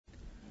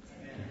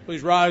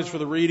Please rise for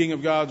the reading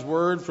of God's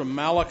Word from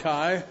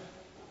Malachi,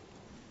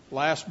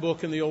 last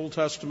book in the Old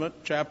Testament,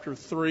 chapter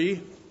 3.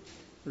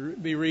 We'll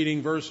be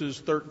reading verses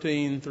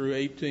 13 through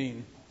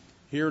 18.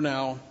 Hear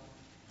now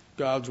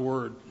God's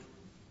Word.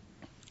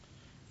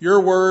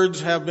 Your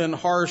words have been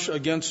harsh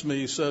against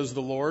me, says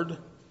the Lord.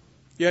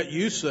 Yet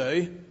you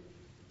say,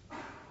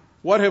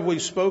 what have we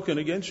spoken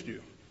against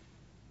you?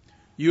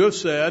 You have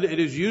said, it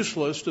is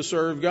useless to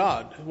serve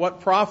God. What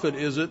profit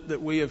is it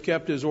that we have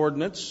kept His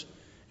ordinance,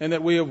 and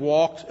that we have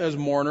walked as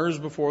mourners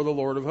before the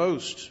Lord of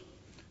hosts?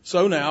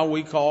 So now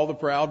we call the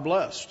proud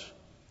blessed.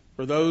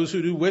 For those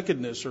who do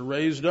wickedness are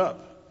raised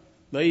up.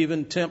 They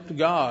even tempt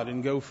God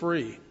and go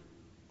free.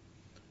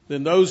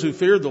 Then those who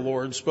feared the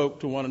Lord spoke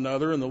to one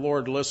another, and the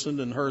Lord listened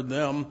and heard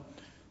them.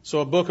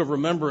 So a book of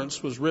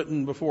remembrance was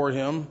written before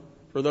Him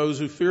for those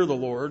who fear the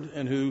Lord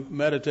and who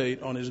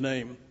meditate on His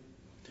name.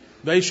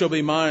 They shall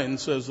be mine,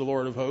 says the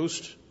Lord of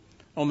hosts.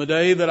 On the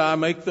day that I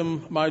make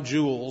them my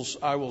jewels,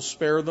 I will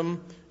spare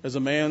them as a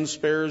man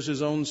spares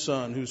his own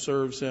son who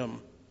serves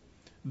him.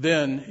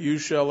 Then you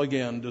shall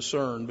again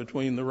discern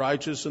between the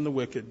righteous and the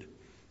wicked,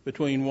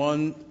 between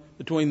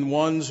the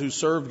ones who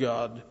serve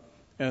God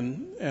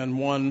and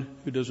one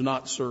who does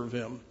not serve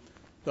Him.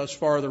 Thus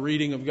far the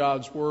reading of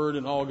God's Word,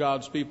 and all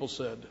God's people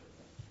said,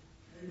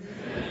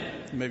 Amen.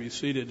 You may be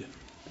seated.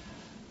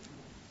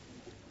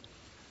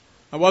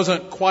 I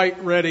wasn't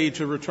quite ready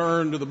to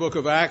return to the book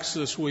of Acts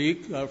this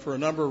week for a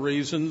number of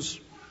reasons.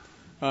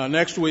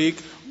 Next week,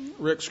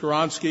 Rick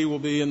Skoronsky will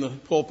be in the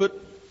pulpit,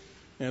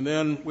 and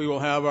then we will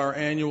have our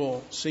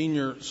annual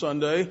Senior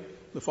Sunday,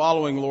 the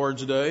following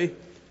Lord's Day,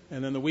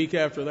 and then the week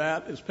after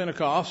that is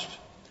Pentecost,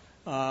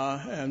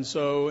 and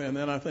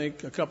then I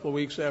think a couple of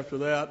weeks after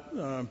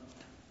that,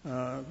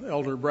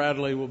 Elder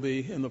Bradley will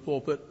be in the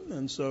pulpit,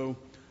 and so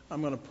I'm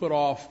going to put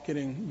off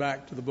getting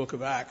back to the book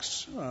of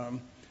Acts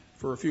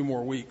for a few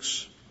more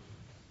weeks.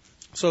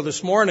 So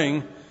this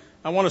morning,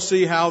 I want to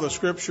see how the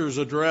Scriptures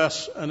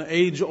address an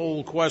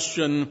age-old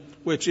question,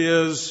 which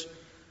is,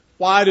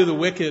 why do the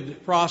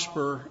wicked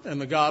prosper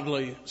and the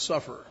godly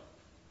suffer?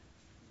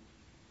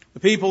 The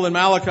people in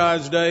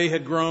Malachi's day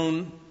had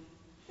grown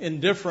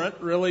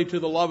indifferent, really, to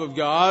the love of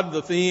God.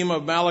 The theme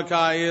of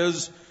Malachi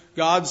is,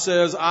 God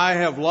says, I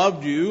have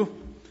loved you,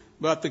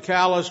 but the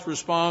calloused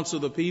response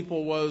of the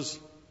people was,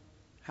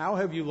 how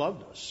have you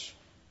loved us?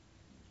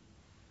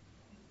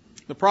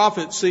 The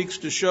prophet seeks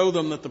to show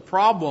them that the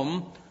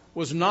problem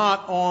was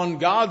not on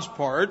God's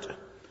part.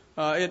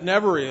 It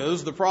never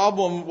is. The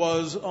problem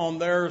was on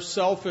their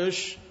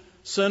selfish,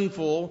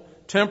 sinful,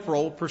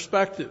 temporal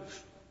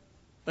perspective.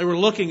 They were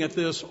looking at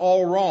this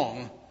all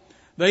wrong.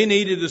 They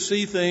needed to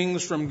see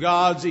things from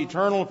God's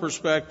eternal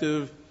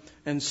perspective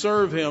and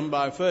serve Him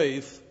by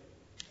faith.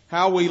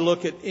 How we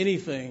look at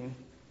anything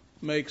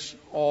makes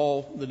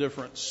all the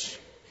difference.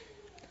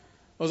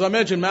 As I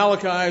mentioned,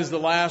 Malachi is the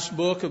last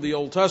book of the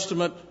Old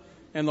Testament.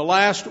 And the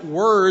last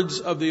words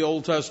of the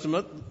Old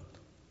Testament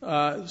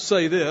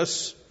say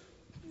this,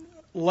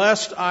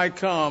 lest I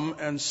come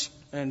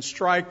and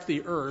strike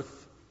the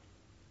earth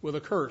with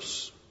a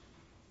curse.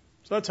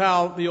 So that's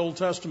how the Old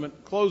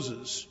Testament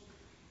closes.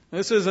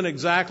 This isn't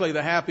exactly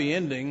the happy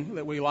ending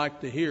that we like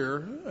to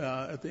hear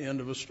at the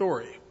end of a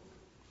story.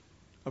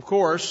 Of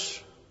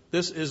course,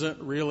 this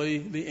isn't really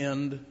the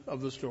end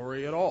of the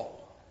story at all.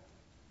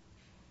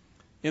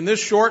 In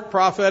this short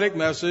prophetic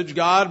message,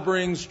 God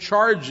brings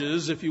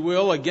charges, if you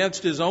will,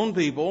 against His own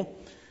people,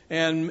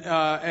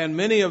 and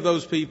many of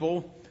those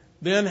people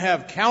then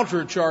have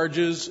counter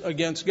charges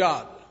against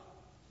God.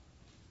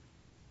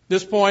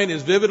 This point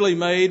is vividly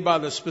made by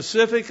the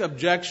specific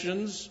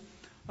objections,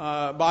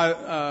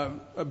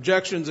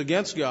 objections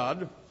against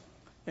God,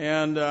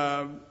 and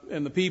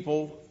the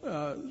people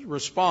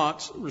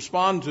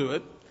respond to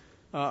it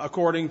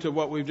according to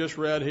what we've just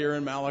read here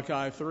in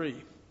Malachi 3.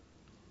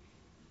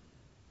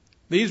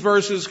 These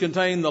verses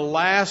contain the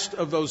last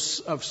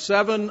of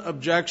 7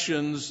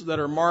 objections that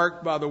are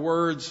marked by the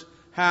words,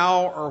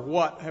 how or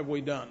what have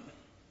we done?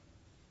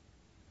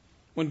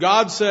 When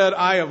God said,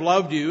 I have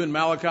loved you, in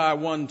Malachi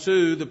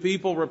 1:2, the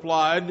people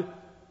replied,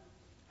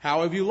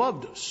 how have you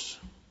loved us?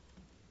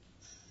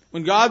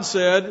 When God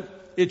said,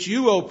 it's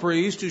you, O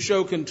priest, who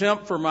show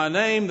contempt for my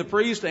name, the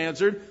priest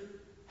answered,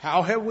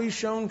 how have we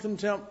shown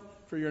contempt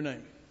for your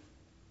name?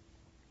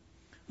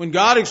 When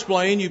God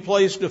explained, you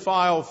placed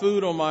defiled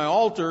food on my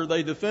altar,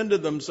 they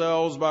defended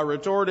themselves by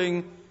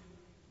retorting,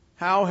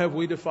 how have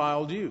we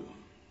defiled you?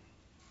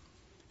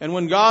 And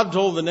when God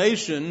told the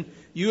nation,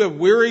 you have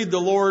wearied the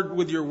Lord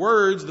with your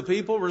words, the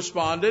people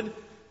responded,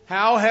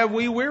 how have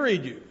we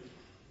wearied you?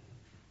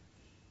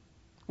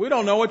 We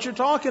don't know what you're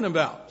talking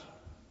about.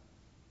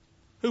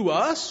 Who,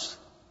 us?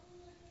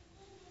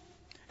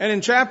 And in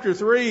chapter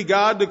 3,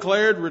 God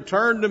declared,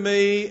 return to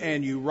me,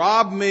 and you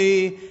robbed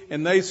me.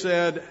 And they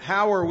said,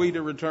 how are we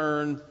to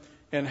return,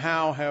 and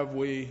how have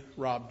we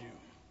robbed you?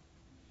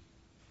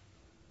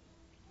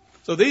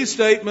 So these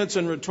statements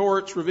and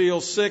retorts reveal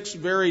 6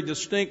 very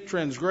distinct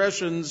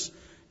transgressions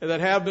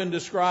that have been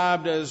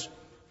described as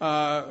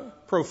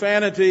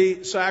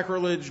profanity,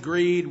 sacrilege,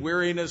 greed,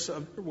 weariness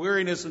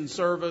in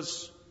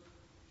service,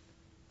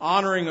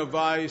 honoring of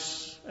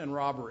vice, and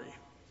robbery.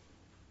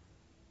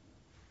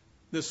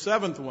 This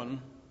seventh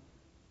one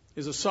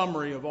is a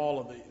summary of all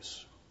of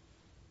these.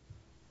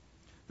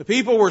 The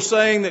people were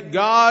saying that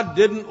God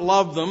didn't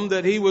love them,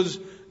 that He was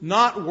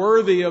not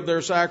worthy of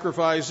their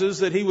sacrifices,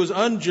 that He was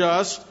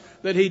unjust,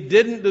 that He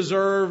didn't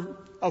deserve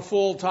a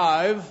full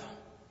tithe,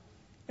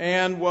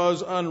 and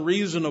was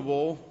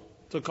unreasonable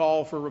to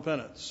call for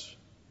repentance.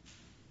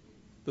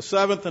 The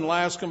seventh and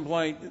last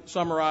complaint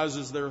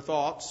summarizes their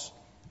thoughts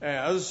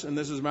as, and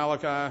this is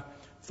Malachi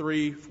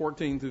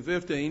 3:14 through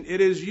 15, it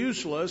is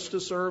useless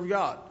to serve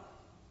God.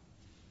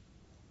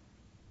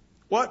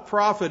 What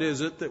profit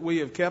is it that we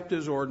have kept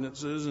His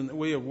ordinances and that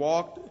we have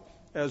walked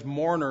as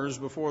mourners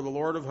before the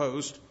Lord of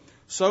hosts?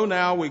 So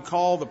now we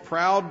call the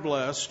proud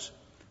blessed,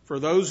 for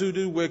those who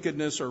do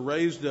wickedness are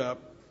raised up.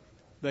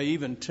 They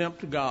even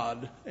tempt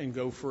God and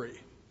go free.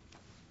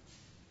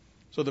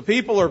 So the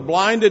people are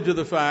blinded to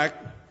the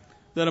fact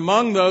that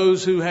among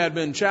those who had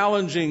been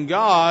challenging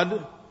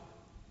God,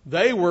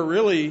 they were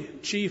really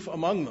chief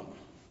among them.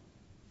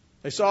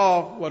 They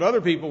saw what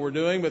other people were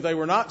doing, but they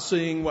were not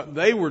seeing what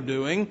they were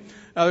doing.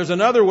 Now, there's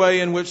another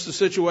way in which the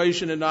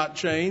situation had not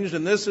changed,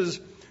 and this is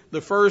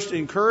the first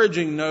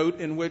encouraging note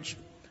in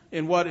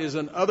what is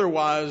an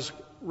otherwise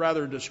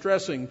rather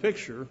distressing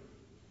picture.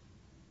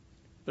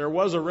 There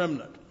was a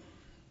remnant.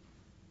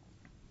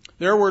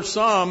 There were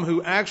some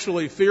who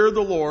actually feared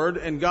the Lord,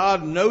 and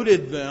God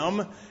noted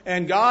them,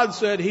 and God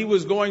said He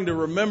was going to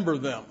remember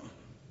them.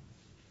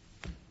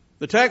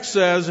 The text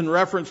says, in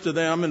reference to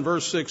them in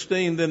verse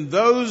 16, then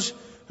those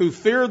who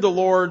feared the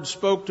Lord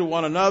spoke to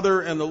one another,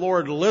 and the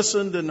Lord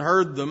listened and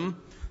heard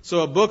them.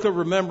 So a book of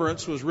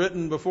remembrance was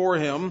written before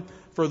Him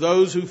for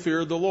those who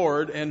feared the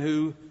Lord and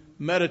who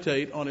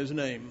meditate on His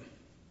name.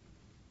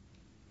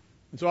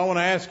 And so I want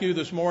to ask you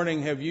this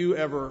morning, have you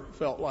ever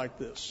felt like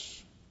this?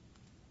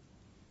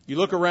 You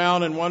look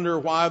around and wonder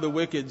why the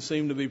wicked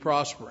seem to be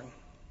prospering.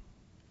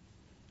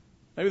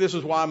 Maybe this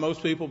is why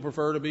most people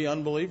prefer to be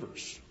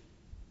unbelievers.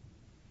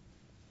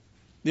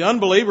 The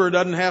unbeliever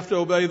doesn't have to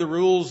obey the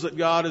rules that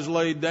God has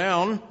laid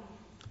down.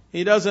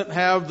 He doesn't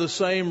have the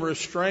same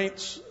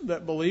restraints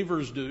that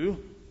believers do.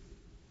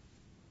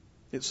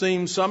 It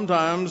seems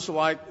sometimes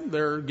like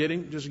they're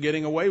just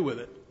getting away with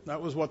it.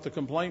 That was what the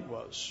complaint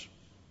was.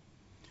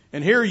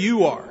 And here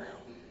you are,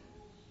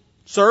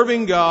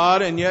 serving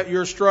God, and yet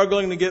you're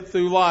struggling to get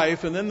through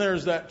life. And then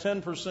there's that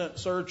 10%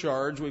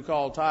 surcharge we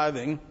call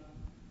tithing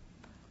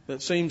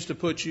that seems to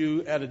put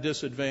you at a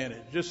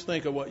disadvantage. Just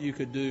think of what you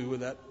could do with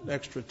that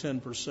extra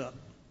 10%.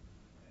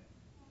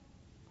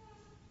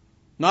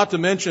 Not to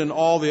mention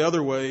all the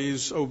other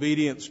ways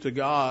obedience to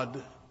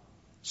God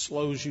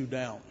slows you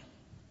down.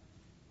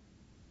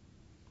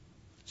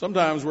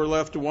 Sometimes we're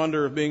left to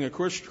wonder if being a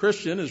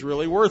Christian is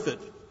really worth it.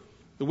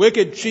 The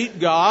wicked cheat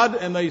God,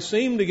 and they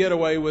seem to get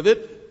away with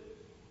it.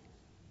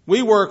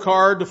 We work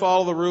hard to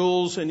follow the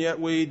rules, and yet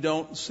we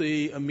don't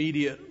see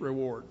immediate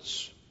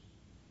rewards.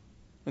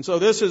 And so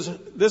this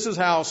is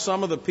how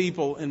some of the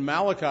people in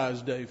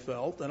Malachi's day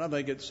felt, and I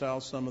think it's how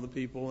some of the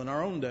people in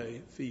our own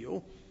day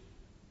feel.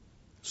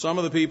 Some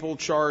of the people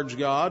charge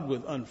God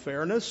with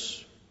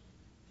unfairness,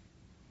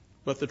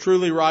 but the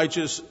truly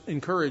righteous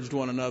encouraged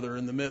one another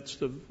in the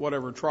midst of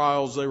whatever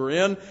trials they were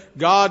in.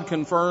 God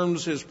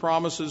confirms His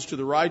promises to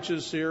the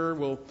righteous here.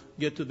 We'll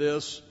get to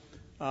this.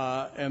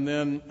 And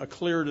then a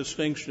clear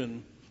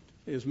distinction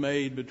is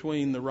made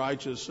between the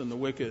righteous and the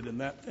wicked,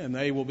 and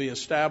they will be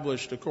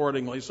established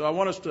accordingly. So I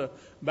want us to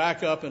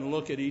back up and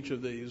look at each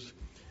of these.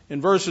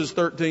 In verses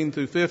 13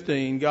 through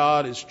 15,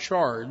 God is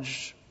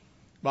charged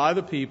by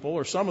the people,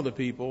 or some of the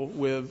people,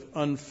 with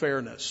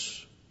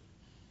unfairness.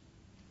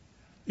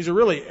 These are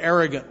really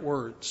arrogant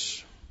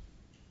words.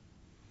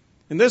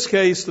 In this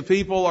case, the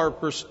people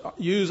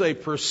use a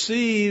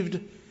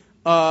perceived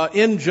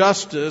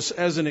injustice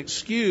as an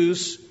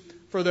excuse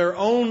for their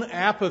own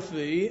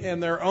apathy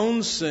and their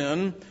own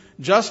sin,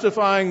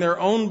 justifying their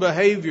own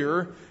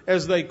behavior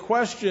as they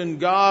question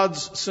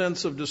God's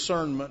sense of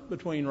discernment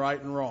between right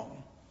and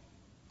wrong.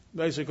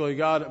 Basically,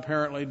 God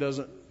apparently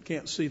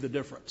can't see the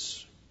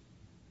difference.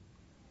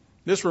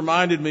 This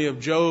reminded me of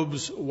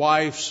Job's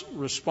wife's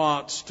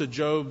response to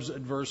Job's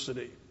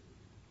adversity.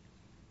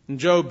 In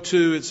Job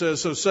 2, it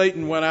says, so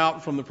Satan went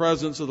out from the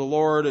presence of the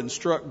Lord and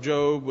struck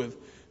Job with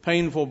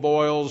painful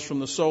boils from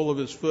the sole of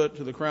his foot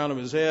to the crown of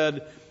his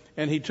head.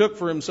 And he took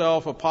for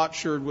himself a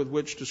potsherd with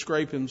which to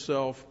scrape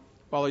himself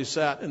while he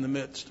sat in the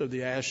midst of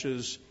the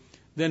ashes.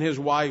 Then his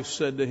wife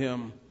said to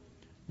him,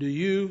 do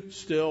you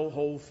still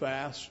hold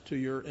fast to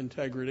your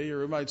integrity? Or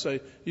we might say,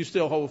 you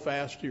still hold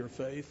fast to your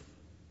faith?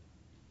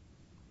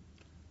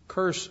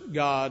 Curse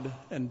God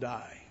and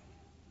die.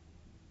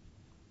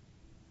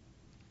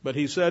 But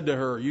he said to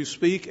her, you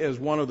speak as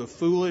one of the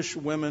foolish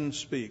women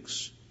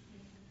speaks.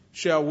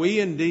 Shall we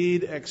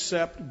indeed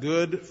accept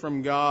good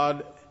from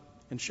God,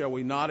 and shall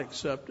we not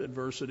accept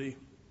adversity?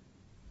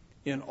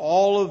 In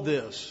all of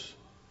this,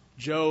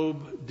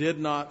 Job did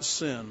not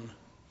sin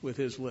with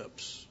his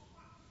lips.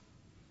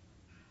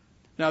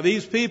 Now,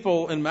 these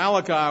people in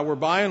Malachi were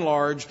by and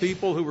large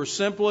people who were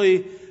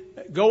simply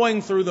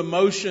going through the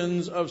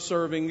motions of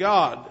serving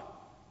God.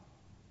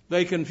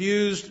 They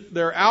confused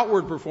their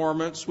outward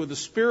performance with the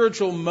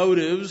spiritual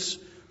motives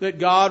that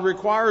God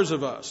requires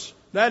of us.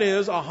 That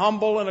is, a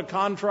humble and a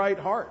contrite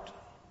heart.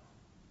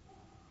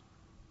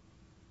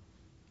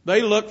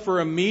 They look for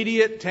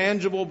immediate,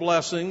 tangible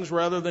blessings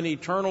rather than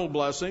eternal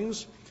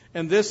blessings.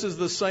 And this is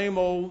the same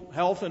old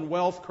health and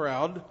wealth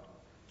crowd.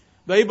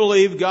 They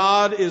believe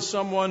God is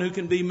someone who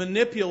can be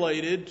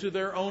manipulated to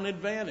their own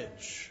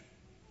advantage.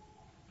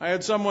 I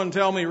had someone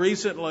tell me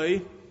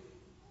recently,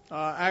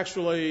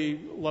 actually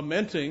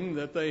lamenting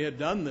that they had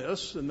done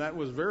this, and that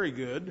was very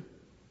good,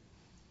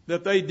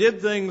 that they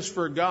did things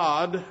for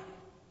God,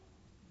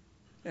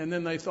 and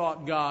then they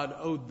thought God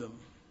owed them.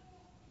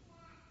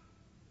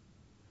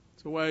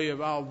 It's a way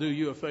of, I'll do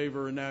you a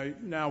favor, and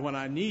now when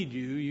I need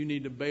you, you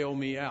need to bail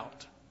me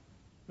out,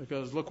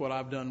 because look what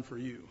I've done for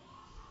you.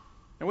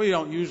 And we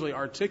don't usually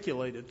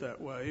articulate it that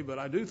way, but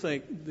I do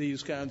think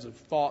these kinds of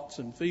thoughts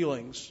and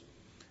feelings.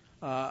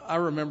 I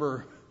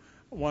remember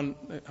I'm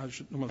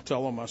going to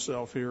tell on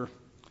myself here.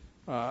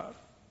 On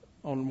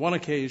one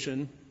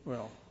occasion,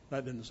 well,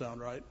 that didn't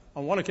sound right.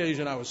 On one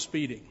occasion, I was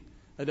speeding.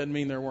 That doesn't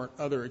mean there weren't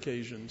other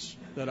occasions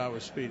that I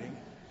was speeding.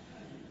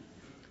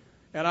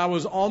 And I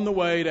was on the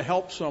way to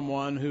help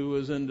someone who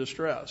was in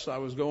distress. I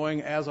was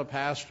going as a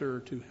pastor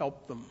to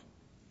help them.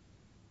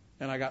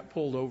 And I got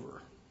pulled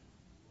over.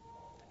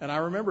 And I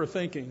remember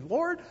thinking,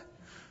 Lord,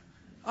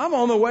 I'm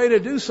on the way to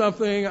do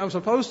something I'm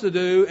supposed to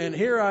do, and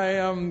here I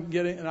am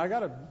and I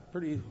got a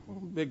pretty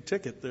big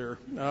ticket there.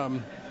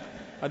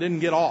 I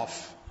didn't get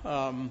off.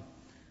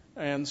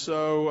 And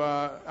so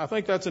I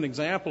think that's an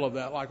example of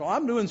that. Like, well,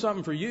 I'm doing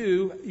something for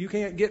you. You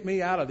can't get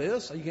me out of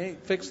this. You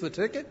can't fix the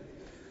ticket.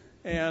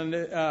 And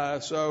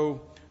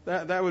so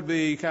that would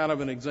be kind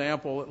of an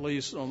example, at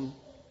least,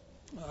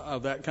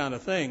 of that kind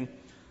of thing.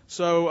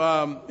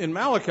 So in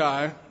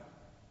Malachi,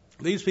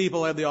 these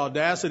people had the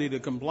audacity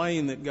to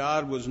complain that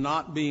God was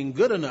not being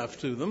good enough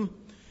to them.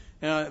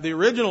 The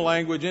original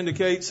language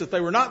indicates that they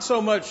were not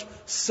so much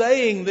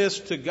saying this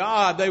to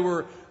God, they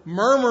were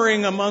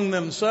murmuring among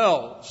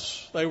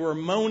themselves. They were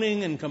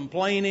moaning and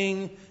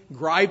complaining,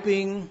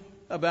 griping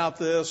about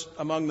this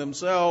among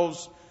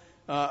themselves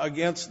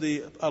against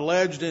the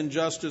alleged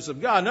injustice of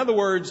God. In other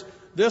words,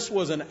 this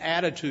was an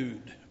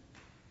attitude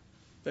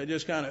that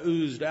just kind of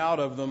oozed out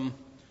of them.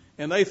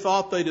 And they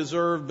thought they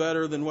deserved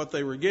better than what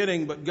they were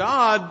getting. But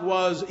God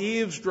was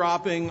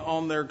eavesdropping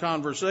on their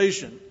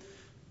conversation.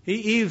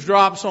 He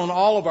eavesdrops on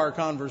all of our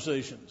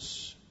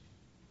conversations,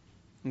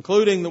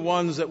 including the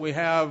ones that we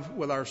have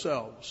with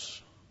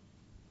ourselves.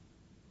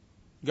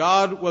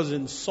 God was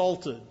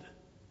insulted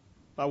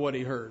by what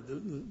he heard.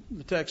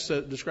 The text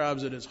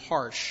describes it as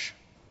harsh.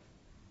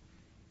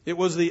 It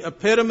was the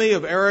epitome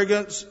of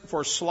arrogance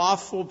for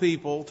slothful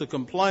people to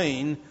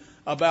complain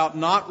about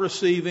not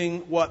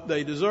receiving what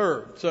they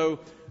deserved. So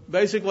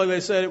basically they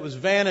said it was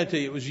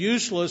vanity. It was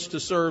useless to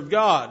serve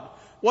God.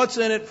 What's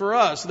in it for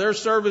us? Their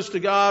service to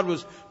God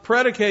was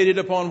predicated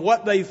upon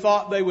what they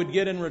thought they would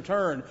get in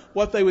return,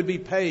 what they would be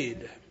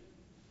paid.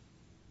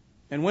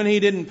 And when he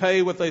didn't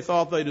pay what they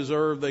thought they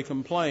deserved, they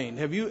complained.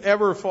 Have you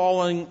ever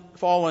fallen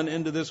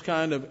into this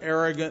kind of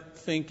arrogant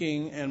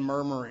thinking and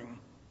murmuring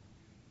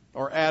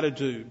or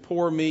attitude?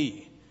 Poor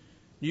me.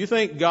 Do you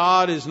think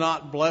God is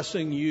not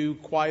blessing you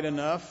quite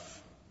enough?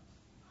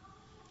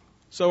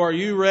 So are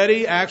you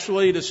ready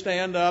actually to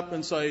stand up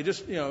and say,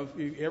 if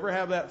you ever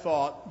have that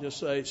thought, just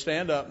say,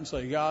 stand up and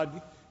say,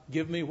 God,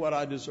 give me what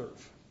I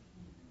deserve.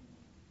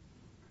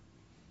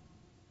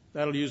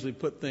 That'll usually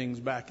put things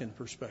back in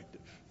perspective.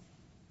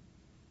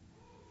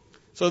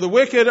 So the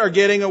wicked are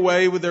getting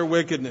away with their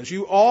wickedness.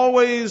 You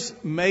always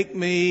make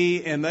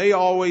me, and they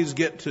always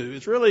get to.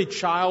 It's really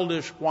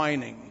childish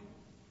whining.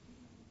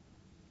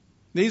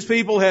 These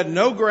people had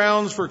no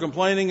grounds for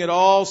complaining at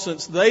all,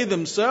 since they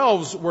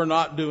themselves were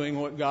not doing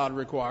what God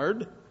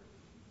required.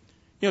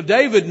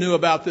 David knew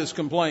about this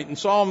complaint in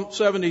Psalm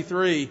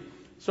 73,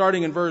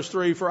 starting in verse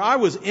 3. For I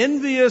was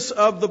envious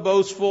of the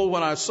boastful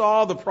when I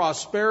saw the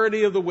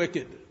prosperity of the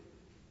wicked.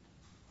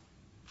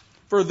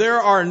 For there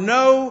are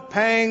no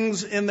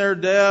pangs in their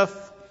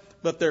death,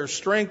 but their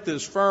strength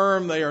is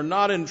firm. They are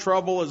not in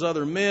trouble as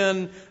other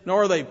men,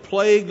 nor are they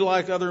plagued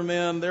like other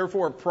men.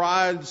 Therefore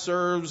pride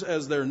serves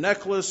as their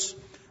necklace.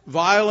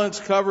 Violence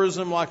covers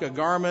them like a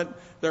garment.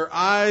 Their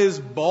eyes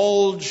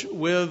bulge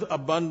with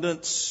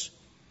abundance.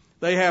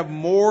 They have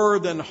more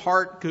than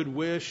heart could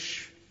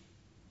wish.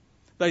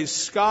 They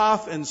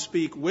scoff and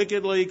speak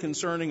wickedly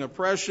concerning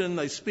oppression.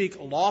 They speak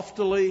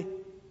loftily.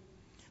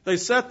 They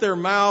set their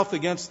mouth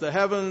against the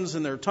heavens,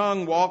 and their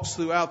tongue walks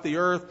throughout the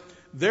earth.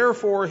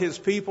 Therefore his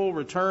people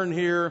return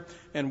here,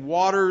 and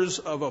waters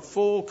of a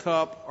full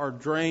cup are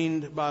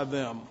drained by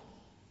them.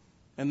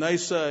 And they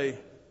say,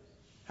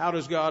 how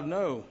does God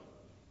know?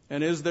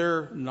 And is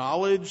there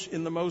knowledge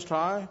in the Most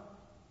High?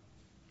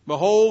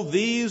 Behold,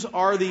 these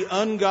are the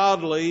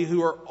ungodly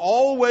who are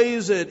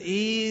always at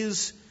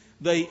ease.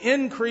 They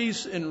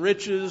increase in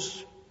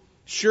riches.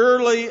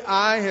 Surely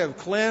I have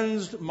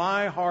cleansed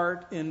my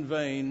heart in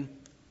vain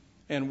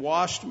and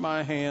washed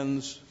my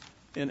hands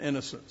in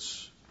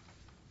innocence.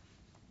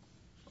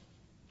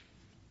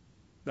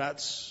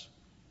 That's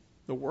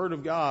the Word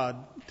of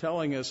God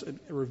telling us,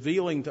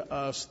 revealing to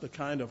us the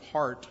kind of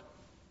heart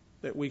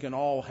that we can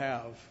all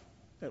have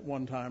at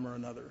one time or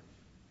another.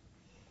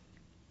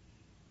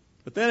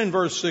 But then in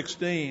verse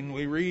 16,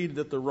 we read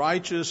that the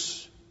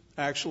righteous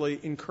actually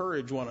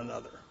encourage one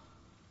another.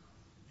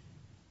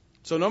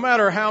 So no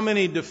matter how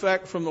many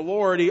defect from the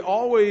Lord, He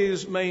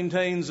always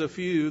maintains a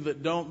few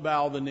that don't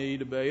bow the knee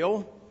to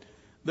Baal.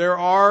 There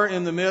are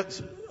in the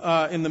midst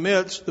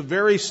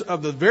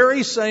of the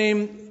very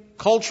same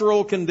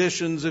cultural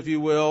conditions, if you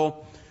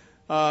will,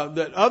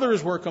 that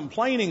others were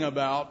complaining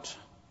about.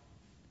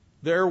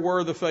 There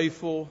were the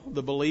faithful,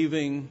 the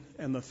believing,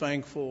 and the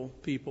thankful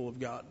people of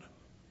God.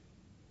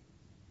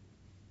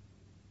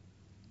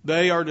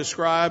 They are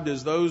described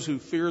as those who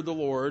feared the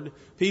Lord,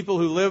 people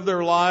who live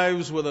their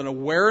lives with an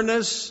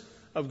awareness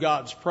of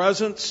God's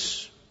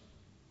presence,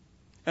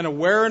 an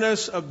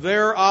awareness of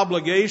their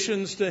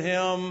obligations to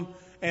Him,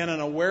 and an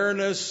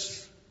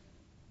awareness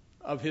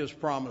of His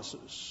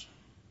promises.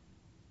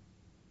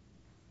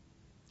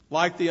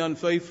 Like the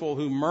unfaithful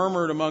who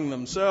murmured among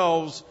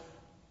themselves,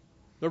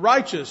 the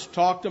righteous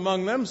talked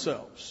among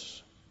themselves.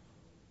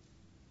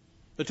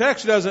 The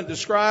text doesn't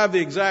describe the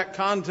exact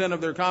content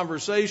of their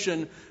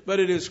conversation, but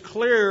it is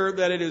clear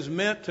that it is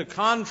meant to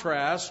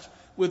contrast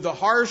with the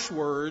harsh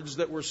words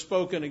that were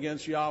spoken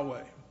against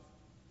Yahweh.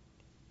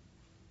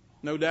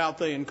 No doubt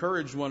they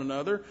encouraged one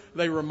another.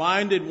 They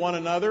reminded one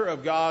another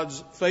of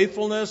God's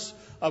faithfulness,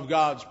 of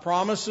God's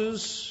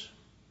promises.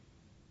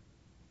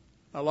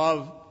 I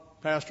love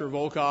Pastor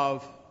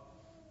Volkov.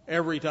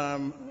 Every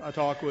time I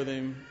talk with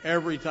him,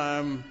 every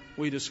time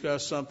we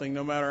discuss something,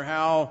 no matter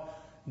how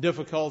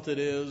difficult it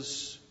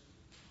is,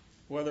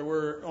 whether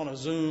we're on a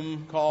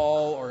Zoom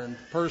call or in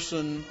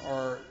person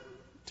or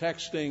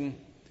texting,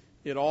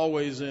 it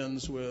always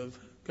ends with,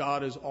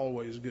 God is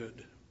always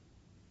good.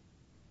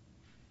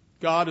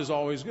 God is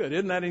always good.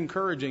 Isn't that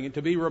encouraging?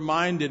 To be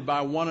reminded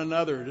by one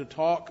another, to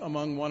talk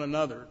among one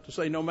another, to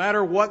say, no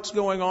matter what's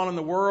going on in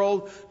the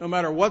world, no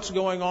matter what's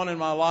going on in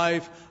my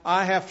life,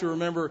 I have to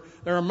remember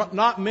there are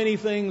not many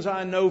things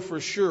I know for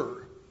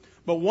sure.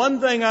 But one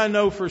thing I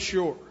know for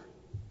sure,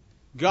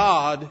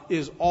 God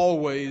is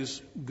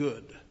always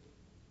good.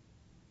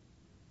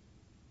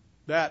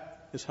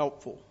 That is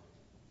helpful.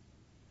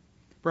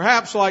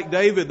 Perhaps like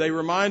David, they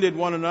reminded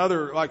one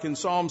another, like in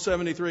Psalm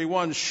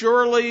 73:1,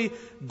 surely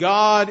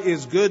God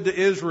is good to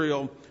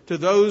Israel, to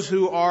those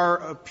who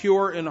are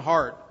pure in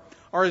heart.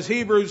 Or as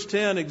Hebrews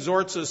 10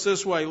 exhorts us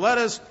this way, let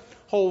us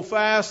hold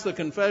fast the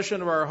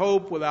confession of our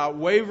hope without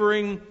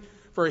wavering,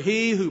 for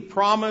He who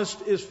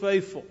promised is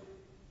faithful.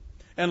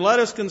 And let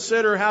us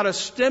consider how to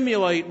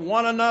stimulate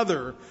one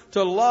another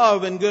to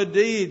love and good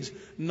deeds,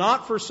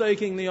 not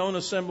forsaking the own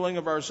assembling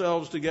of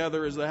ourselves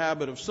together as the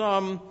habit of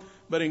some,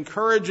 but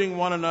encouraging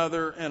one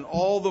another, and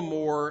all the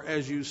more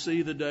as you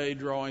see the day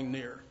drawing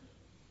near.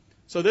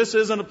 So this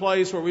isn't a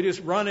place where we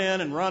just run in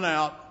and run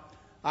out.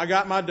 I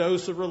got my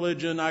dose of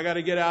religion. I got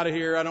to get out of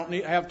here. I don't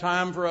have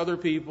time for other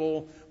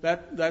people.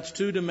 That's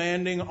too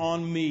demanding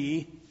on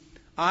me.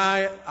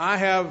 I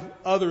have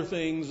other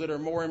things that are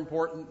more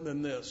important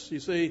than this.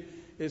 You see,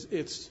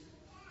 it's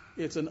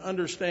an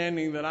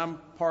understanding that I'm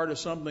part of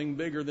something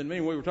bigger than me.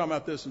 We were talking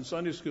about this in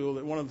Sunday school,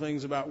 that one of the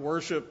things about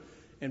worship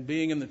and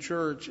being in the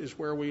church is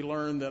where we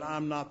learn that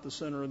I'm not the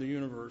center of the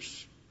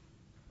universe.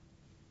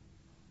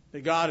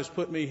 That God has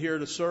put me here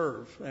to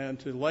serve and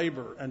to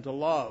labor and to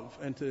love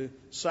and to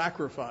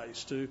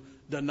sacrifice, to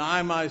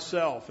deny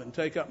myself and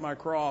take up my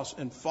cross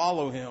and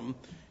follow Him.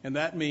 And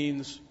that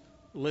means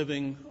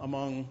living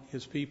among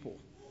His people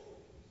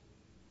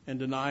and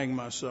denying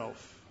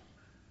myself.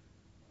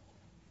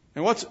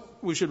 And what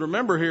we should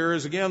remember here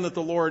is, again, that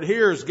the Lord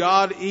hears.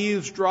 God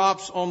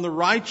eavesdrops on the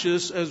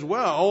righteous as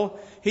well.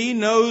 He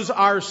knows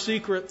our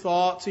secret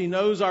thoughts. He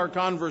knows our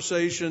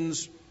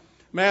conversations.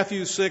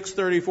 Matthew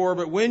 6:34,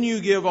 but when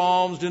you give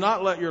alms, do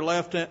not let your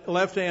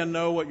left hand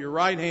know what your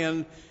right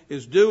hand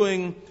is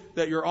doing,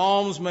 that your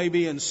alms may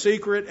be in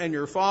secret, and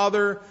your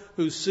Father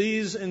who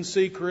sees in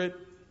secret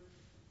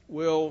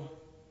will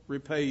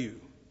repay you.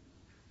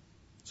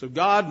 So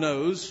God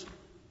knows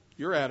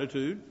your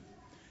attitude.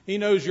 He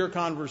knows your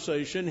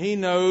conversation. He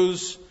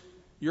knows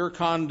your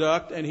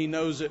conduct, and He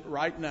knows it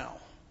right now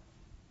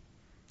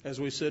as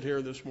we sit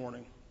here this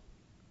morning.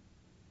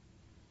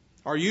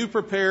 Are you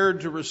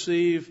prepared to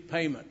receive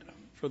payment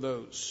for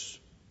those?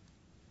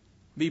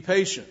 Be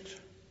patient.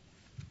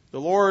 The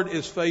Lord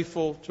is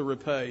faithful to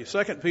repay.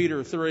 2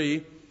 Peter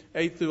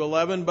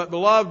 3:8-11, but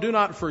beloved, do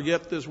not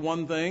forget this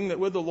one thing, that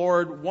with the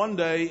Lord 1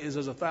 day is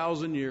as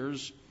 1,000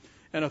 years,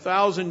 and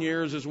 1,000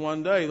 years is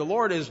 1 day. The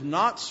Lord is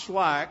not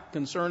slack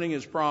concerning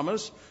His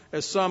promise,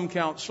 as some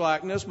count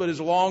slackness, but is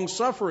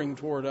long-suffering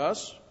toward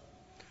us,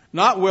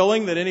 not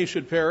willing that any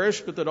should perish,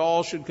 but that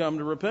all should come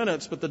to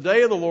repentance. But the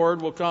day of the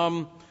Lord will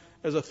come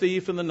as a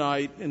thief in the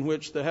night, in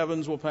which the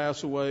heavens will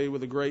pass away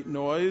with a great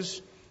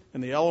noise,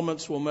 and the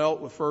elements will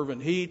melt with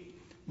fervent heat.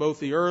 Both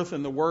the earth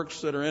and the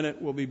works that are in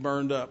it will be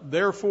burned up.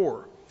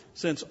 Therefore,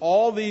 Since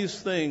all these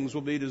things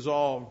will be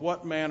dissolved,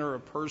 what manner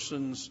of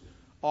persons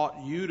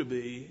ought you to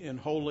be in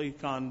holy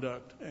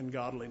conduct and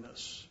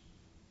godliness?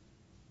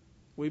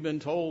 We've been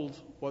told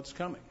what's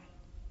coming.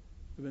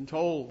 We've been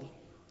told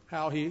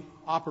how he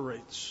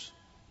operates.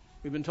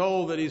 We've been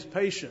told that he's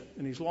patient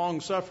and he's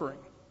long-suffering.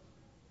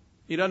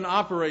 He doesn't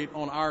operate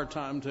on our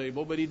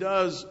timetable, but he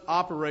does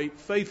operate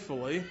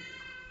faithfully.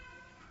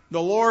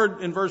 The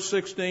Lord, in verse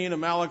 16 of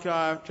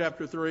Malachi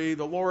chapter 3,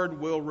 the Lord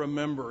will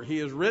remember. He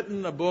has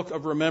written a book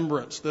of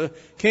remembrance. The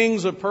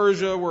kings of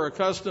Persia were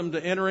accustomed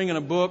to entering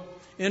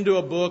into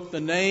a book the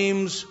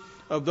names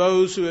of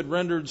those who had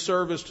rendered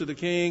service to the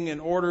king in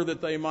order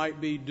that they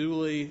might be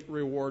duly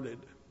rewarded.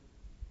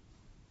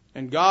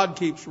 And God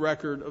keeps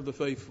record of the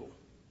faithful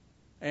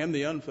and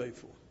the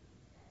unfaithful.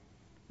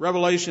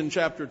 Revelation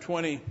chapter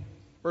 20,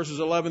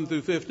 verses 11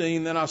 through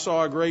 15, then I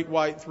saw a great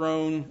white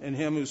throne and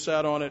him who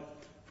sat on it,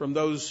 from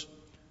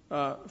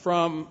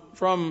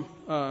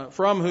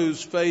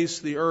whose face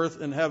the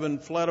earth and heaven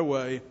fled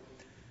away,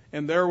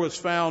 and there was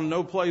found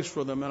no place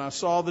for them. And I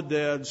saw the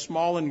dead,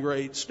 small and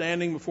great,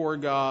 standing before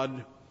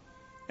God,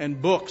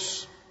 and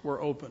books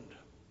were opened.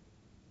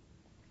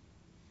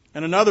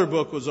 And another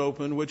book was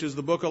opened, which is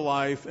the book of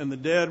life, and the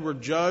dead were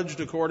judged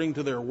according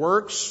to their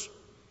works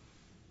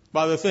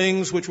by the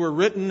things which were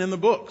written in the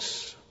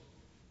books.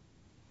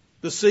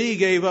 The sea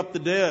gave up the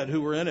dead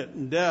who were in it,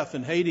 and death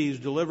and Hades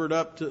delivered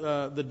up to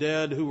the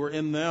dead who were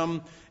in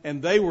them,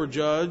 and they were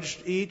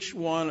judged, each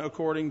one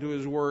according to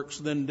his works.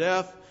 Then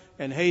death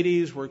and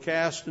Hades were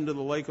cast into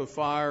the lake of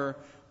fire.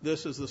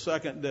 This is the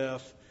second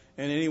death,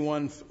 and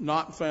anyone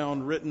not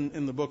found written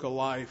in the book of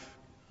life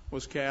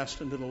was cast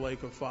into the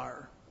lake of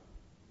fire.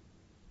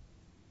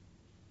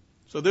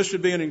 So this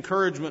should be an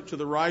encouragement to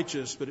the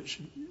righteous, but it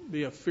should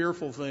be a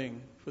fearful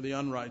thing for the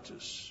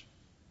unrighteous.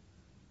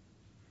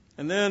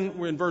 And then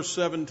in verse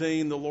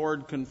 17, the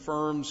Lord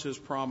confirms his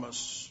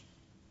promise.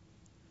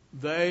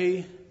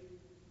 They,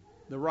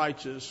 the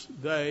righteous,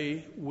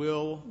 they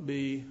will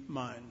be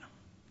mine.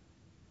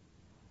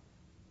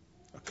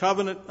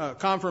 A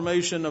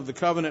confirmation of the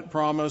covenant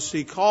promise.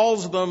 He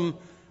calls them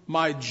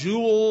my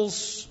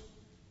jewels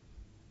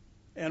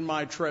and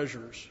my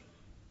treasures.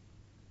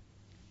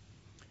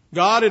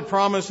 God had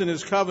promised in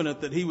his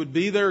covenant that he would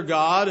be their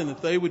God and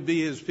that they would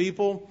be his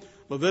people.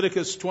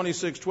 Leviticus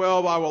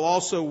 26:12, I will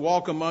also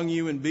walk among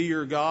you and be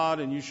your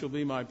God, and you shall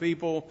be my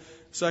people.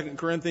 2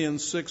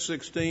 Corinthians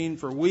 6:16,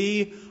 for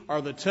we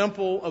are the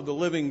temple of the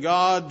living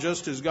God,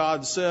 just as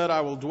God said,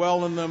 I will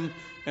dwell in them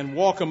and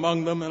walk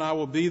among them, and I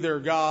will be their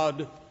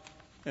God,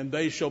 and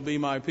they shall be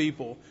my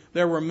people.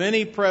 There were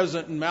many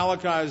present in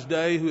Malachi's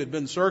day who had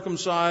been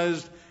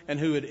circumcised and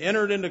who had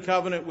entered into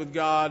covenant with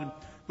God,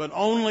 but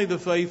only the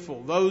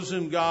faithful, those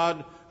whom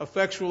God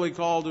effectually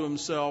called to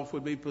himself,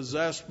 would be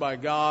possessed by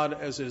God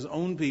as his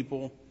own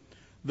people.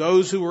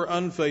 Those who were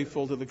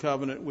unfaithful to the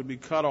covenant would be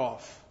cut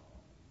off,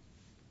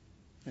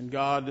 and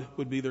God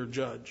would be their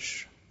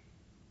judge.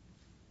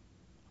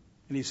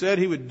 And he said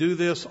he would do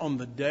this on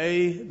the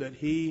day that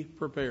he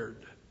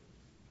prepared.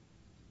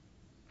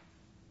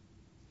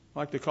 I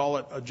like to call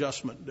it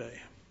Adjustment Day.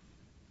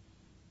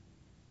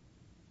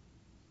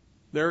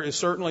 There is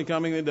certainly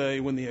coming a day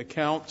when the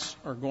accounts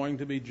are going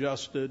to be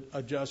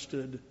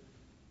adjusted,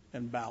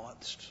 and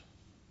balanced.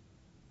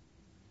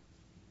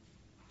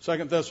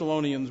 2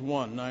 Thessalonians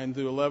 1, 9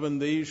 through 11,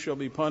 these shall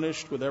be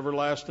punished with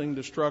everlasting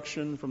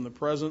destruction from the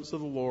presence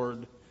of the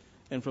Lord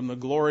and from the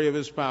glory of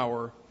his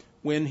power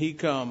when he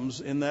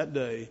comes in that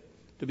day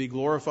to be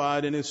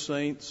glorified in his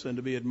saints and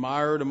to be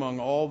admired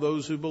among all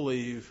those who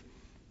believe,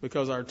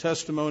 because our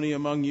testimony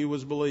among you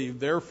was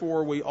believed.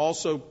 Therefore we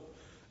also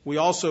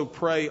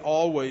pray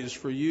always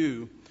for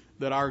you,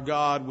 that our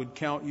God would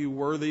count you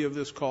worthy of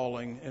this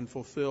calling and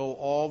fulfill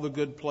all the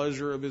good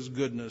pleasure of his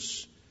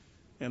goodness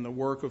and the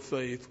work of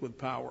faith with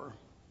power.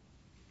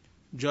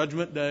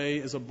 Judgment Day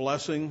is a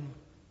blessing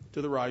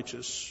to the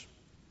righteous.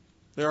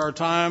 There are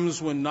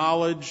times when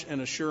knowledge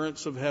and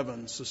assurance of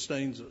heaven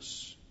sustains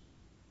us.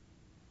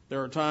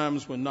 There are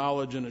times when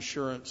knowledge and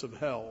assurance of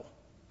hell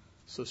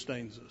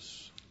sustains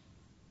us.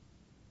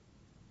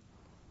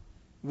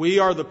 We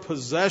are the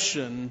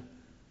possession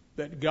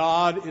that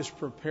God is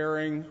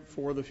preparing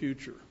for the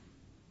future.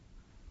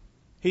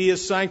 He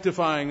is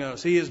sanctifying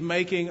us. He is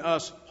making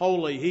us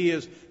holy. He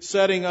is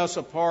setting us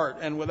apart.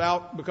 And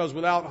because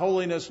without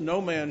holiness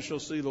no man shall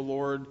see the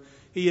Lord.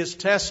 He is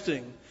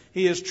testing.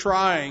 He is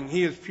trying.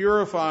 He is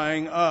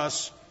purifying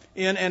us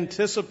in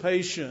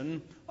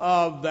anticipation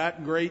of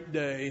that great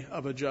day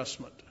of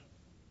adjustment.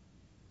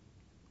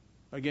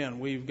 Again,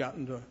 we've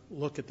gotten to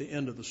look at the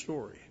end of the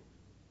story.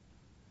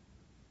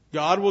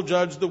 God will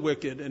judge the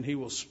wicked, and he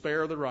will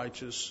spare the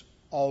righteous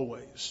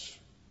always.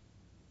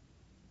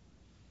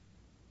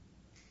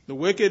 The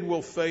wicked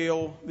will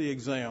fail the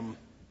exam.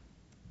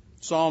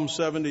 Psalm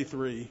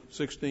 73,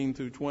 16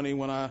 through 20.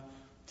 When I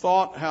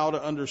thought how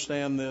to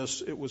understand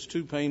this, it was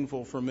too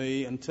painful for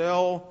me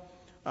until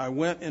I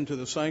went into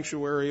the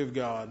sanctuary of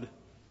God,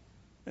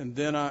 and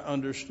then I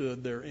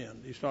understood their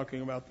end. He's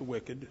talking about the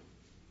wicked.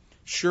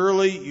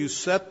 Surely you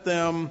set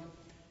them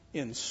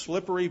in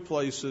slippery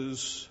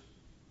places,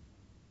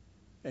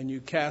 and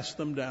you cast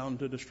them down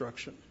to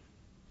destruction.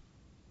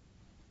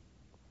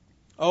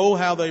 Oh,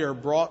 how they are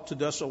brought to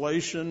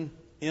desolation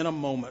in a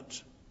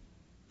moment.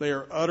 They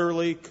are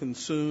utterly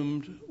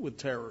consumed with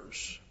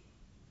terrors.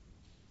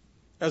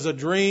 As a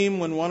dream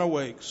when one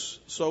awakes,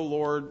 so,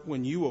 Lord,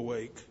 when you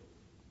awake,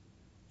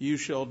 you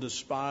shall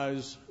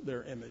despise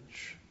their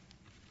image.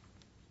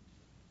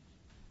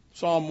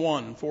 Psalm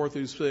 1, 4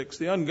 through 6.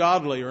 The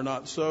ungodly are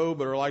not so,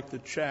 but are like the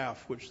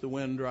chaff which the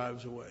wind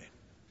drives away.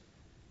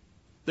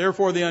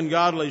 Therefore the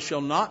ungodly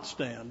shall not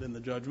stand in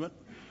the judgment,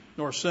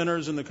 nor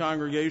sinners in the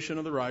congregation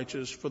of the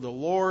righteous. For the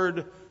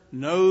Lord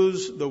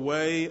knows the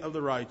way of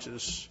the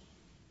righteous,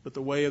 but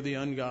the way of the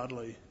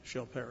ungodly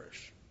shall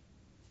perish.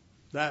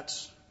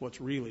 That's what's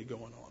really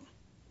going on.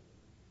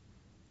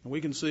 And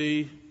we can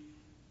see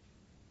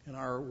in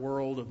our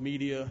world of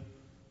media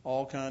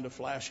all kinds of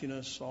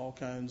flashiness, all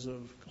kinds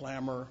of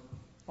glamour,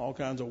 all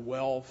kinds of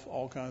wealth,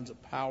 all kinds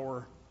of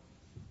power,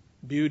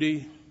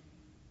 beauty.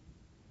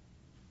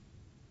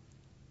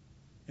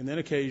 And then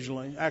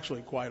occasionally,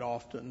 actually quite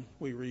often,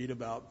 we read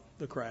about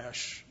the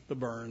crash, the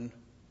burn,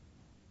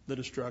 the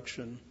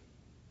destruction,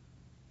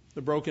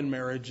 the broken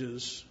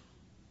marriages,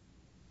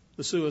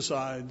 the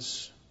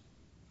suicides.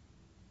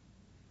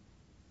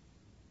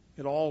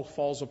 It all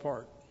falls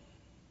apart.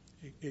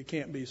 It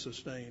can't be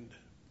sustained.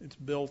 It's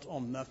built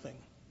on nothing.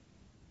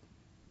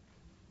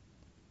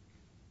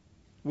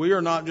 We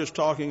are not just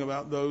talking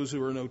about those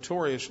who are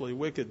notoriously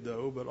wicked,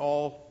 though, but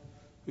all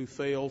who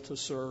fail to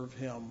serve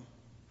Him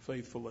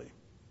faithfully.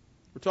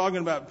 We're talking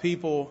about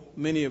people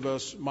many of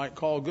us might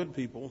call good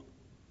people.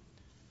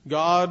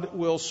 God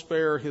will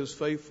spare His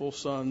faithful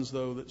sons,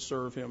 though, that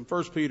serve Him.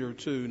 1 Peter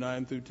 2,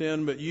 9 through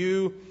 10. But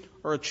you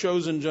are a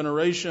chosen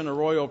generation, a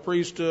royal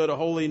priesthood, a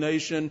holy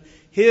nation,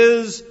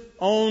 His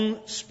own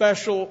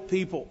special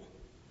people,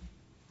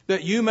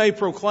 that you may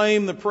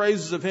proclaim the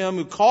praises of Him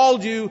who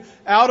called you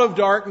out of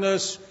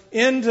darkness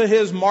into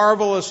His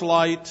marvelous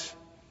light,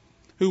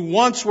 who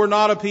once were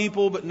not a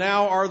people, but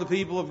now are the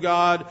people of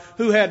God,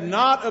 who had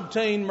not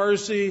obtained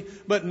mercy,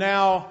 but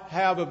now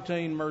have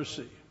obtained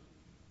mercy.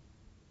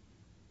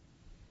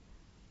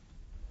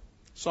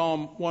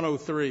 Psalm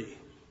 103,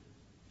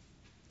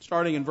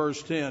 starting in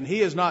verse 10. He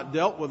has not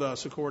dealt with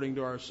us according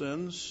to our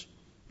sins,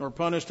 nor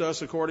punished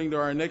us according to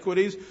our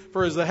iniquities.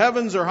 For as the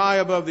heavens are high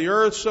above the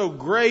earth, so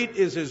great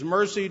is His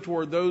mercy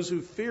toward those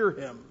who fear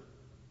Him.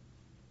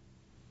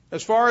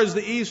 As far as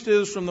the east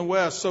is from the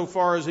west, so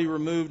far as He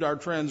removed our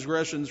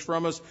transgressions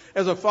from us.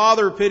 As a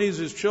father pities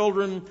his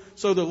children,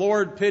 so the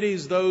Lord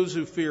pities those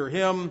who fear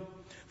Him.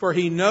 For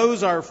He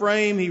knows our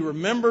frame, He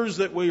remembers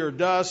that we are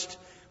dust.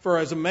 For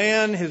as a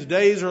man, his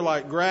days are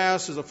like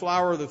grass, as a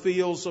flower of the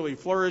field, so he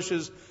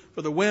flourishes.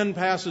 For the wind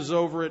passes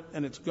over it,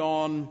 and it's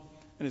gone,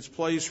 and its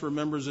place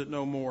remembers it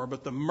no more.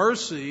 But the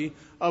mercy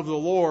of the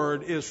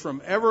Lord is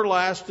from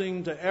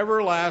everlasting to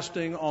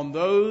everlasting on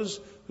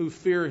those who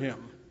fear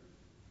Him,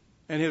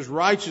 and His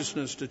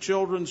righteousness to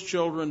children's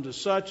children, to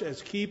such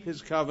as keep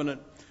His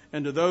covenant,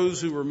 and to those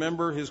who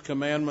remember His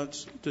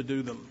commandments to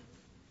do them.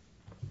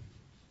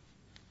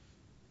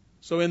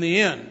 So in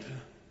the end,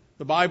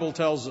 the Bible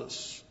tells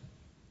us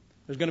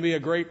there's going to be a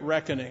great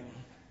reckoning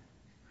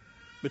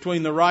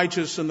between the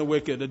righteous and the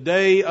wicked, a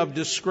day of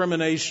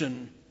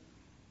discrimination.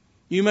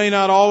 You may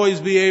not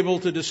always be able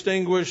to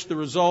distinguish the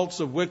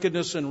results of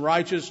wickedness and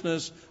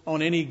righteousness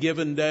on any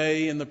given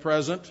day in the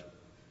present.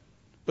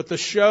 But the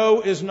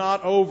show is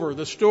not over.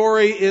 The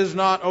story is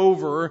not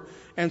over.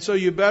 And so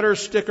you better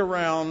stick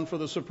around for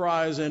the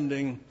surprise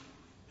ending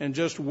and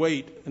just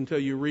wait until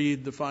you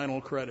read the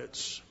final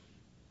credits.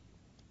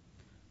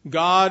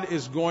 God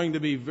is going to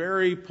be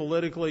very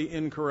politically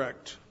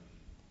incorrect.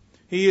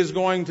 He is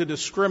going to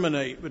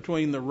discriminate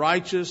between the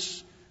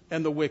righteous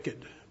and the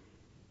wicked.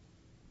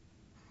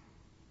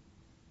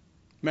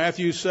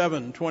 Matthew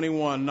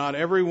 7:21. Not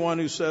everyone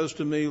who says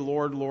to me,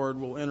 Lord, Lord,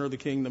 will enter the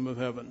kingdom of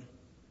heaven,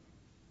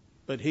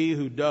 but he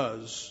who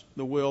does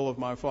the will of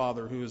my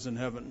Father who is in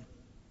heaven.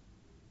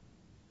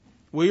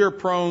 We are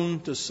prone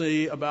to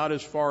see about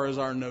as far as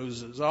our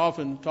noses. I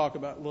often talk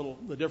about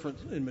the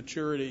difference in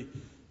maturity.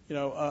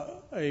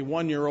 A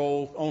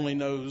 1-year-old only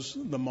knows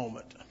the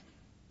moment.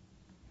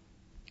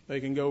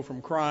 They can go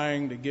from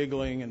crying to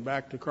giggling and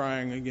back to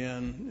crying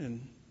again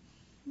in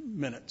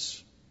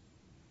minutes.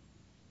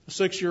 A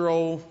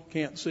 6-year-old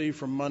can't see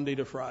from Monday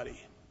to Friday.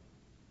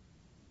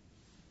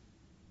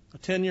 A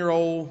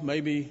 10-year-old,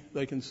 maybe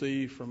they can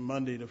see from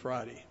Monday to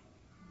Friday.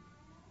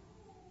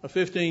 A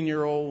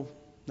 15-year-old,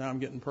 now I'm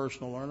getting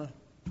personal, aren't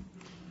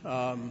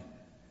I?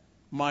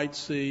 Might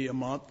see a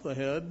month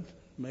ahead,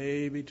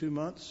 maybe 2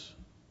 months.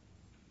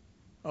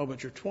 Oh,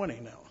 but you're 20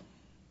 now.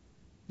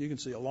 You can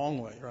see a long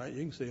way, right?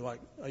 You can see like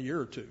a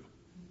year or 2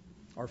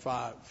 or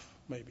 5,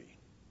 maybe.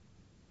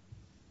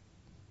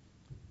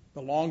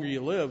 The longer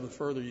you live, the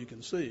further you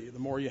can see. The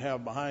more you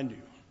have behind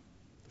you,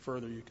 the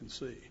further you can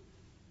see.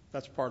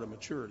 That's part of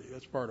maturity.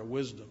 That's part of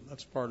wisdom.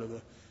 That's part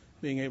of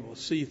being able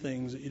to see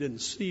things that you didn't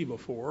see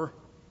before.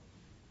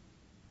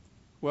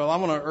 Well, I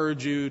want to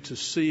urge you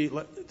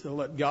to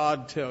let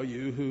God tell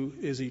you, who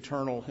is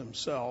eternal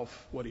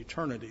himself, what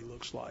eternity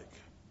looks like,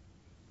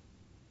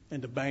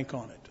 and to bank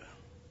on it.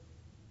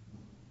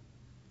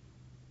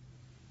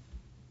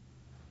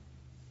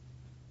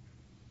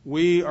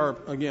 We are,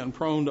 again,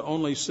 prone to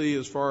only see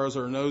as far as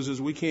our noses.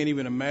 We can't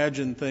even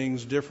imagine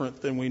things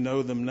different than we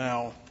know them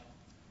now.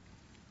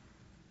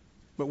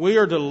 But we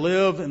are to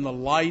live in the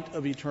light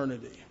of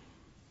eternity.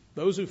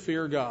 Those who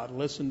fear God,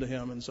 listen to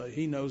him and say,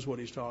 he knows what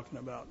he's talking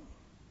about.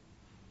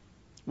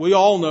 We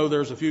all know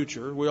there's a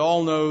future. We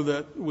all know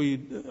that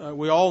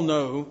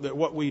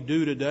what we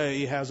do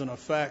today has an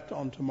effect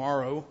on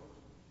tomorrow.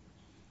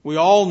 We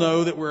all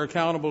know that we're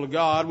accountable to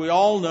God. We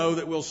all know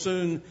that we'll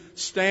soon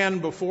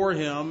stand before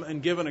him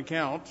and give an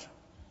account.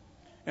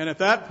 And at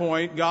that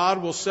point,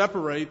 God will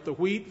separate the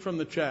wheat from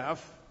the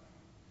chaff,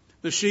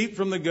 the sheep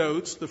from the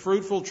goats, the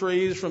fruitful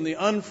trees from the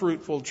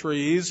unfruitful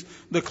trees,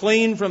 the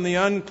clean from the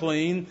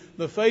unclean,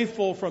 the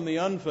faithful from the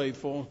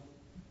unfaithful.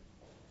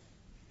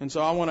 And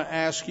so I want to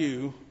ask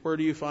you, where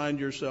do you find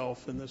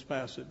yourself in this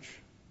passage?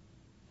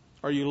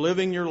 Are you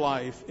living your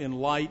life in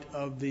light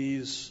of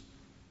these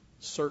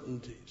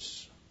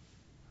certainties?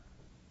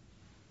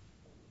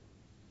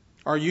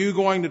 Are you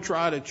going to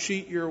try to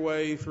cheat your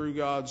way through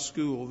God's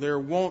school? There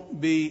won't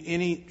be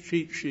any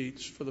cheat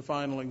sheets for the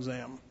final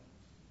exam.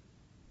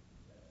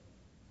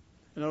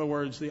 In other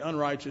words, the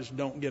unrighteous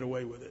don't get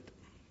away with it.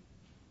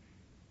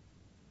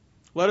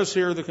 Let us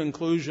hear the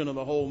conclusion of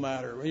the whole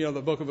matter.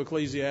 The book of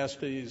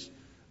Ecclesiastes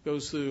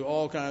goes through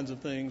all kinds of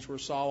things where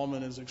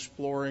Solomon is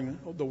exploring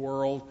the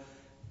world.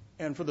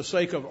 And for the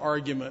sake of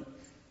argument,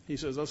 he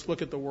says, let's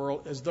look at the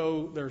world as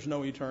though there's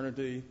no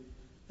eternity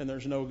and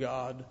there's no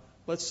God.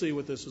 Let's see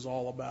what this is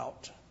all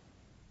about.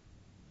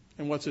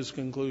 And what's his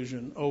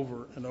conclusion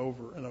over and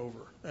over and over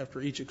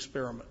after each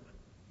experiment?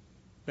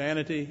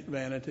 Vanity,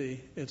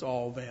 vanity, it's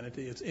all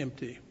vanity, it's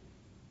empty.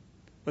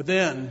 But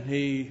then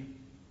he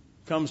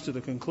comes to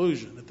the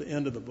conclusion at the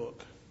end of the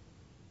book.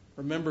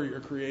 Remember your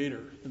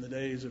Creator in the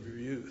days of your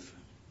youth.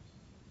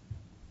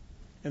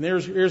 And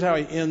here's how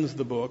he ends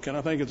the book, and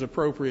I think it's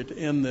appropriate to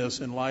end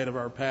this in light of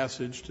our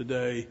passage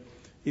today.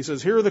 He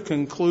says, here are the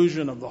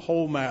conclusion of the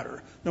whole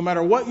matter. No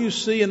matter what you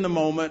see in the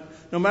moment,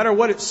 no matter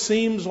what it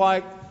seems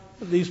like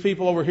these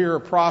people over here are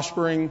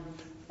prospering,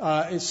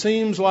 it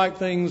seems like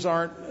things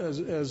aren't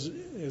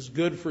as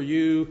good for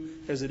you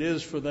as it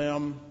is for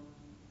them.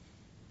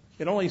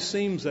 It only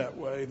seems that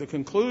way. The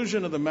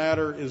conclusion of the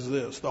matter is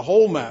this, the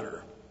whole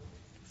matter.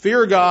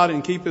 Fear God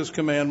and keep his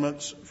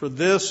commandments, for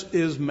this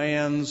is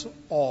man's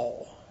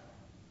all.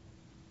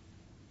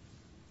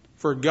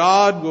 For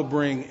God will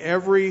bring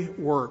every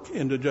work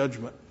into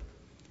judgment,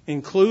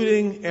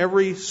 including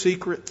every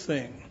secret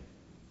thing,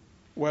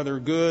 whether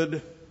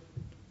good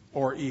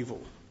or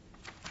evil.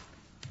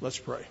 Let's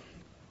pray.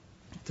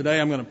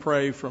 Today I'm going to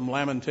pray from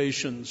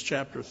Lamentations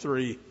chapter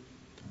 3,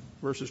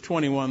 verses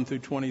 21 through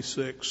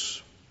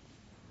 26.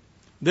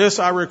 This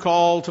I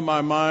recall to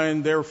my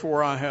mind,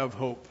 therefore I have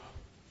hope.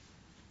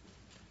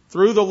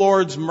 Through the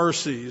Lord's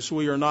mercies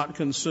we are not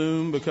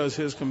consumed, because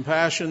his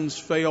compassions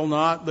fail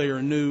not. They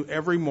are new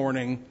every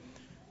morning.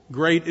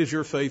 Great is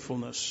your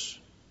faithfulness.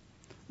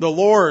 The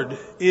Lord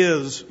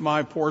is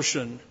my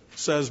portion,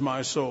 says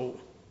my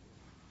soul.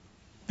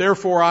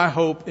 Therefore I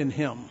hope in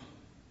him.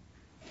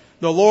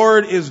 The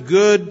Lord is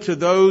good to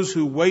those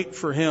who wait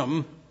for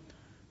him,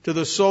 to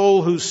the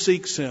soul who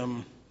seeks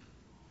him.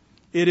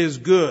 It is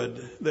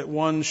good that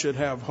one should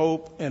have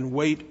hope and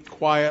wait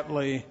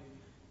quietly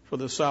for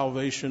the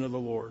salvation of the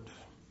Lord.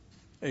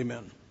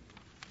 Amen.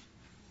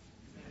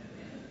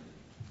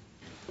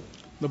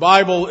 The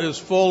Bible is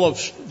full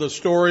of the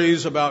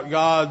stories about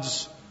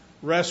God's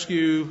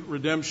rescue,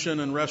 redemption,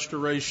 and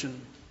restoration.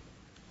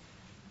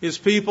 His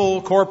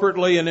people,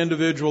 corporately and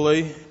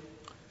individually,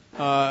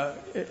 all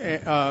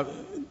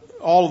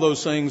of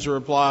those things are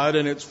applied,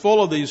 and it's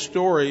full of these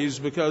stories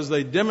because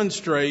they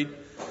demonstrate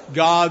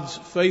God's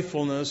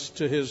faithfulness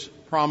to his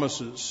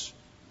promises.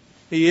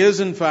 He is,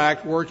 in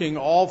fact, working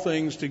all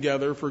things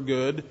together for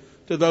good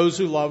to those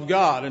who love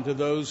God and to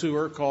those who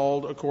are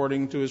called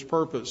according to his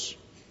purpose.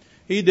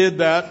 He did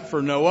that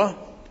for Noah.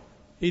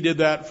 He did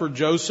that for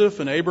Joseph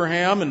and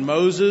Abraham and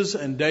Moses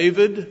and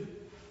David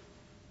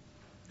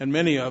and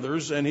many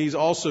others. And he's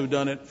also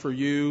done it for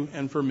you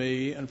and for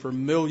me and for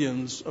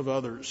millions of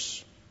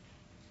others.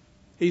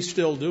 He's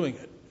still doing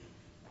it.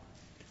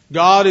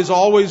 God is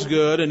always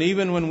good, and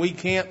even when we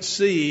can't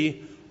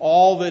see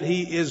all that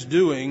he is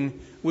doing,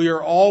 we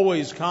are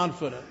always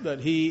confident that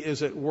he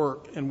is at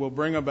work and will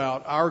bring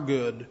about our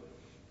good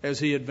as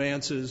he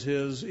advances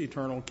his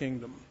eternal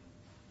kingdom.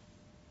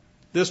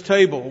 This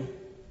table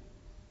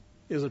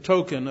is a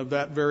token of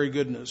that very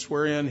goodness,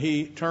 wherein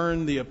he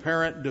turned the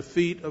apparent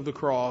defeat of the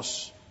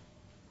cross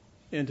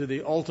into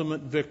the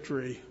ultimate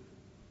victory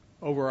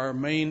over our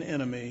main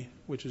enemy,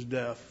 which is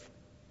death.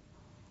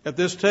 At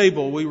this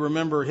table, we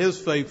remember his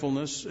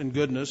faithfulness and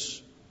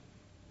goodness.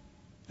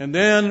 And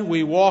then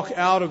we walk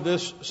out of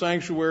this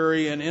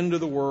sanctuary and into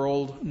the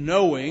world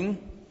knowing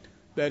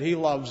that he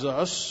loves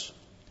us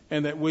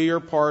and that we are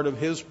part of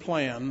his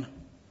plan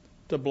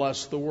to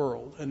bless the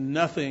world, and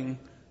nothing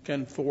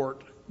can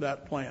thwart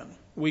that plan.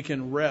 We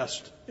can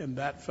rest in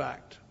that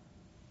fact.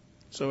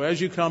 So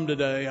as you come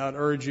today, I'd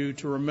urge you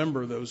to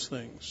remember those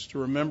things, to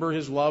remember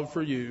His love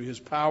for you, His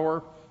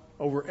power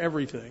over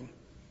everything,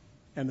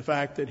 and the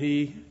fact that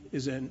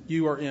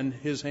you are in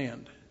His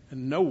hand,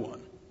 and no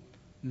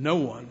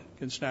one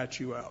can snatch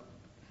you out.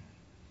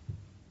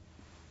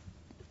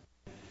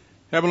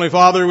 Heavenly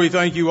Father, we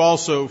thank you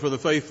also for the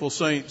faithful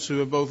saints who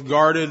have both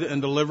guarded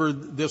and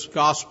delivered this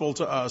gospel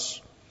to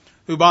us,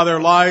 who by their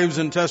lives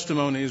and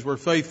testimonies were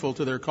faithful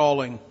to their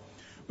calling.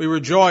 We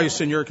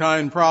rejoice in your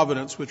kind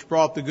providence which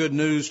brought the good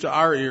news to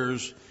our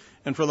ears,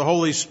 and for the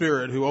Holy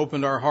Spirit who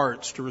opened our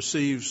hearts to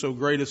receive so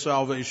great a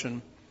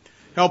salvation.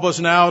 Help us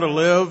now to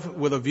live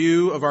with a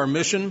view of our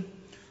mission,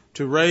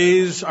 to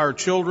raise our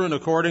children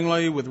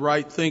accordingly with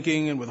right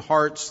thinking and with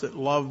hearts that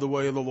love the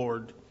way of the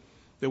Lord,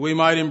 that we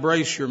might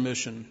embrace your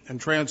mission and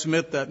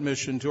transmit that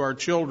mission to our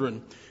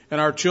children and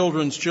our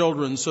children's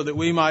children, so that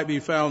we might be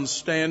found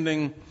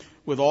standing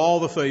with all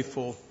the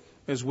faithful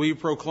as we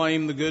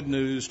proclaim the good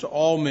news to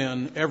all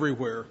men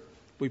everywhere.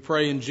 We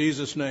pray in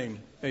Jesus' name.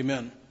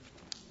 Amen.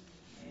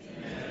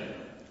 Amen.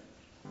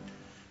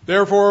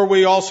 Therefore,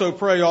 we also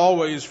pray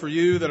always for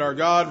you that our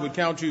God would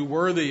count you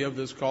worthy of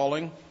this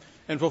calling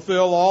and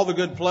fulfill all the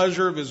good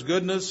pleasure of His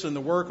goodness and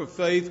the work of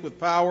faith with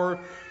power,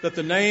 that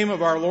the name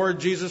of our Lord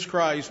Jesus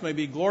Christ may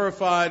be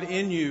glorified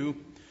in you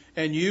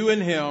and you in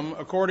Him,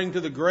 according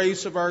to the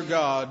grace of our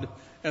God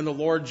and the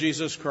Lord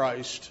Jesus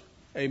Christ.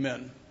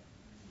 Amen.